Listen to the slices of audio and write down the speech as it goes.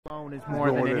known is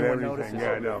more than anyone notices.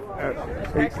 Yeah, I know.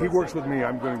 He works with me.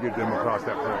 I'm going to get them across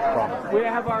that problem. We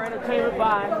have our entertainment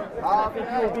by. I think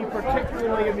you will be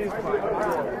particularly amused by it.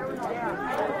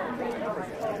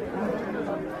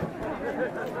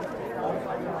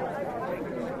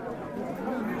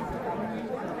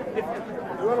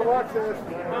 You want to watch this?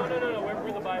 No.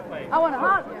 We're the biplane. I want to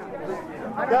hug.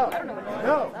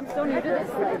 No. I'm so new to this.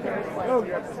 No.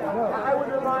 I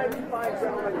would remind you, fine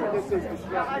gentlemen, this is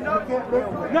the I know you can't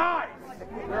live. Nice!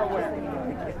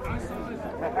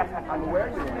 I'm aware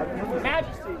you are.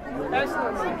 Majesty,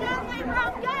 Excellency.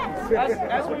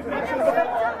 As we've mentioned before,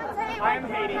 I am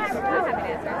Hades,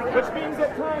 which means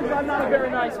at times I'm not a very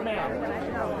nice man.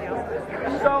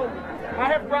 So, I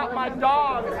have brought my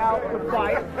dog out to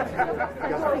fight.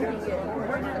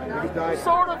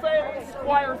 Sort of a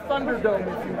Squire Thunderdome,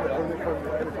 if you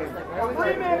will.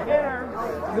 3 men enter,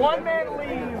 1 man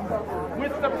leaves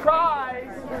with the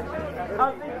prize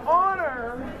of the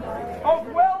honor of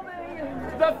welding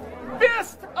the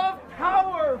fist of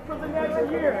power for the next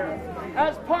year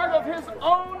as part of his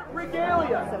own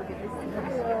regalia.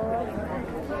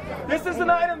 This is an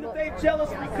item that they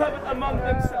jealously covet among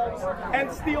themselves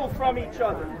and steal from each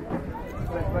other.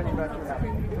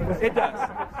 It does.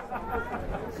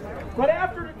 But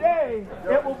after today,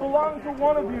 it will belong to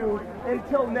one of you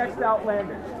until next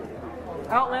Outlandish.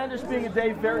 Outlandish being a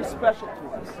day very special to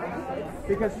us,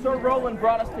 because Sir Roland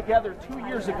brought us together 2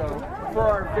 years ago for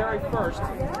our very first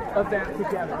event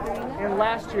together. And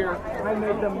last year, I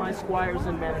made them my squires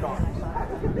and men-at-arms.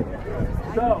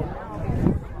 So,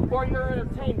 for your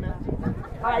entertainment,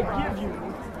 I give you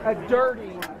a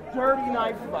dirty, dirty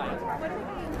knife fight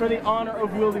for the honor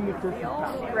of wielding the fist of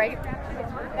power. Right?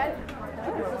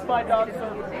 This is my dog, Sir.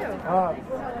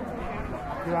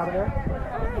 Get out of there.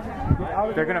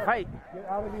 They're gonna fight. Get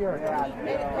out of the area.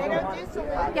 They don't do so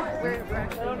well. Yeah, we're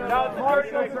No,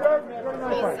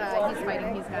 he's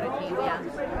fighting. He's got a team, yeah.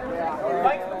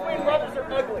 like the Queen brothers are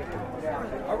ugly.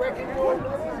 I reckon you are.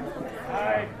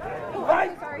 Alright.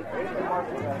 I'm sorry.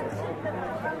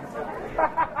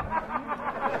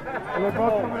 They're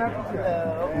both coming after you.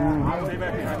 Stay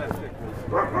back behind that stick.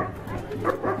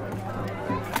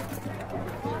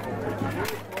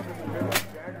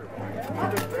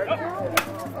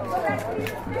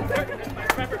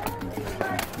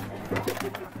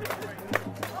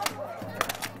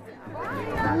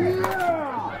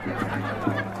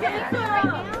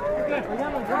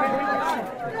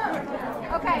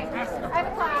 Okay, I have a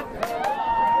clap.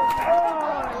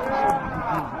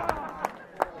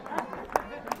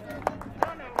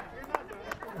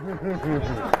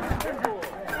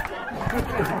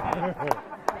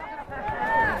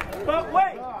 But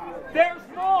wait, there's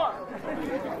more.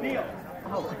 Neil.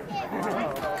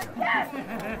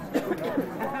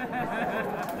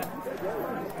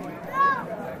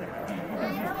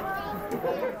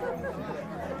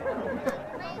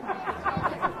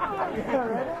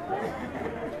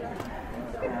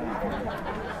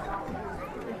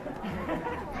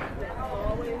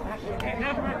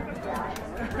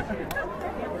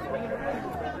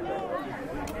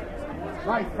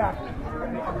 Nice tackle.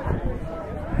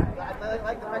 I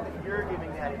like the fact that you're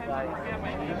giving that advice. Yeah,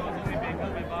 my ego's only big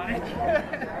on my body.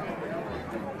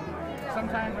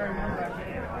 Sometimes I remember I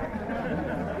can't.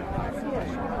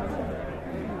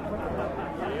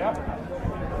 Yep.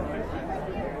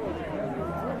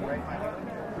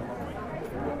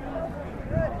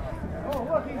 Oh,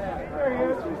 look, there he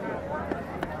is.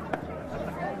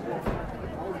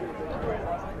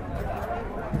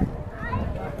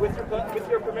 With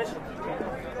your permission,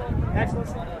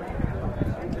 Excellency,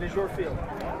 it is your field.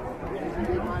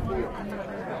 My field.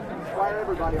 Fire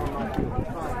everybody on my field. It's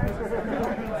fine.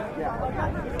 Yeah.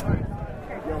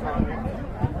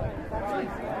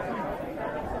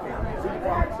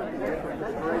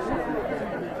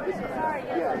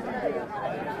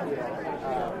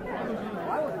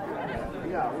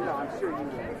 Yeah, I'm sure you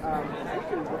will. We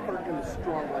can refer to him as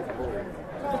strong like a bull.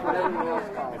 That's what everyone else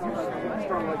calls him.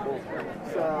 Strong like bull.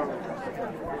 So.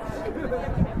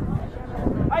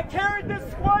 I carried this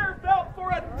squire belt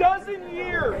for 12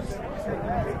 years.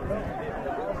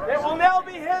 It will now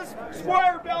be his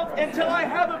squire belt until I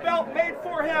have a belt made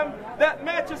for him that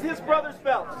matches his brother's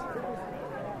belts.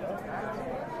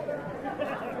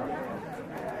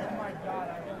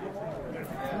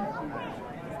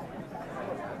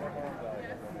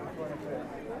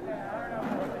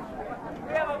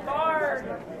 We have a bard.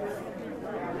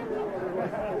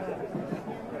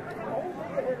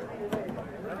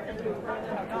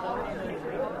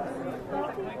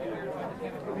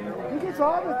 He gets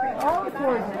all the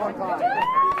toys at one time.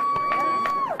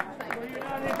 Were you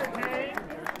not entertained?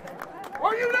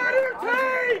 Were you not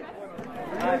entertained?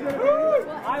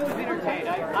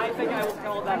 I think I will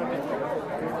call that a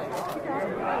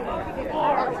victory.